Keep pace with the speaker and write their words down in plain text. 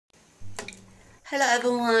Hello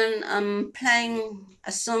everyone, I'm playing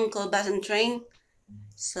a song called Bus and Train,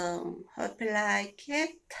 so hope you like it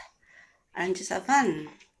and just have fun.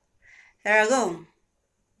 Here I go.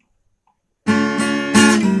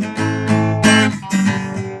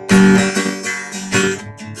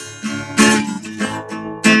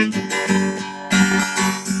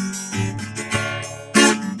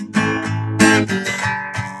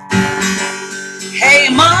 Hey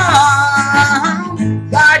mom,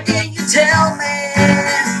 why did you tell me?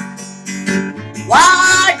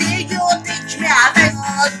 Why did you teach me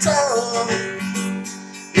how to?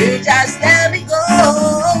 You just let me go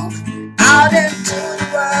out into the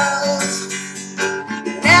world.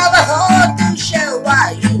 Never thought to show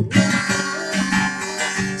what you knew.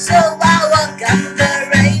 So I walk up the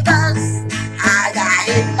ravens. I got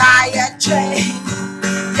hit by a train.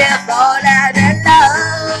 They're falling in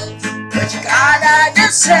love, but you gotta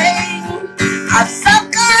just sing. I'm some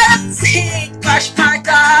kind of sick, crush my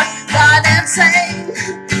car, gone insane.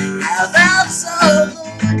 I felt so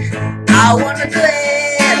good, I wanna do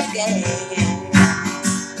it again.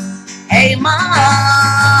 Hey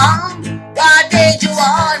mom, why did you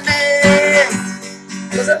want me?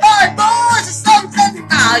 'Cause a boy is something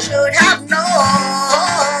I should have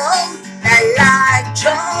known. That like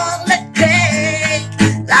chocolate cake,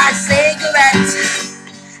 like cigarettes.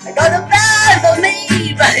 I got a plan for me,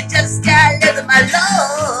 but it just can't leave them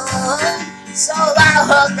alone. So I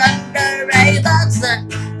hooked under ravens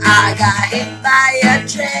and I got hit by a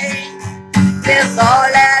train. We're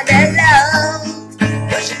falling in love,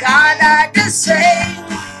 but you gotta just sing.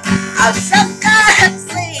 I'm some kind of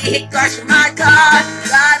sick, crushed my car,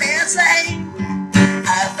 got insane. I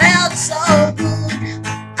felt so good,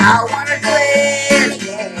 I wanna do it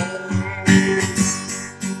again.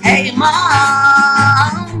 Hey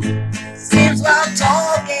mom, seems we're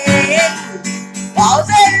talking. What was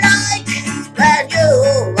it like when you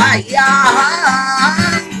were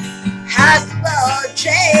young? Has the world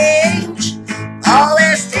changed?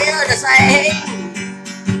 Always still the same.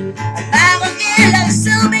 I'm again, I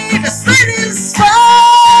still be the sweetest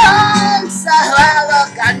one. So I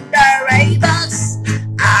walk under ravens.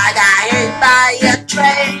 I got hit by a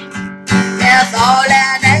train. They're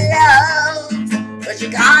falling in love, but you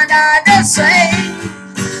can't understand.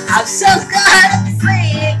 I'm so kind of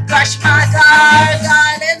free, crush my car,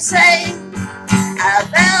 gone insane. I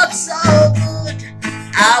felt so good,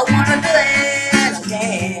 I wanna do it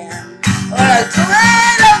again. Wanna do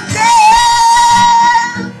it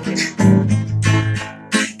again.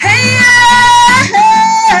 Hey yeah.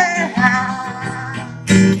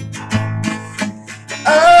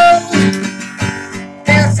 Oh,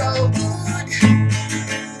 feels so good.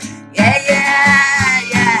 Yeah, yeah,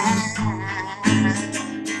 yeah.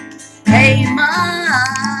 Hey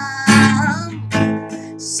mom,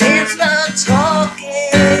 since we're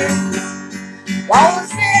talking, what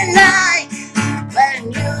was it like when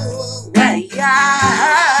you were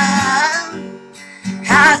young?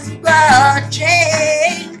 Has the world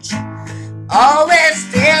changed? Always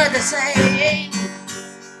still the same.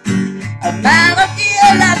 A man of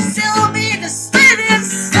feel I'd still be the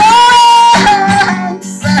sweetest song.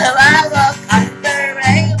 So I walk under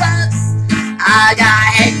ravens. I got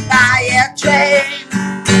hit by a train.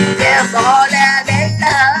 They're falling in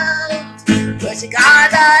love, but you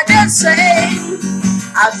gotta just sing.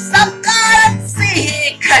 I'm some kind of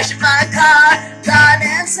sick, crash my car, gone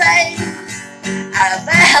insane. I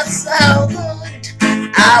felt so good,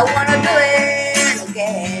 I wanna do it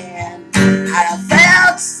again. I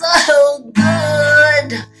felt so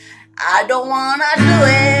good, I don't wanna do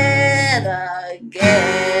it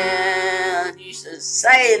again. You should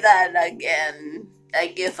say that again.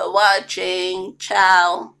 Thank you for watching.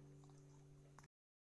 Ciao.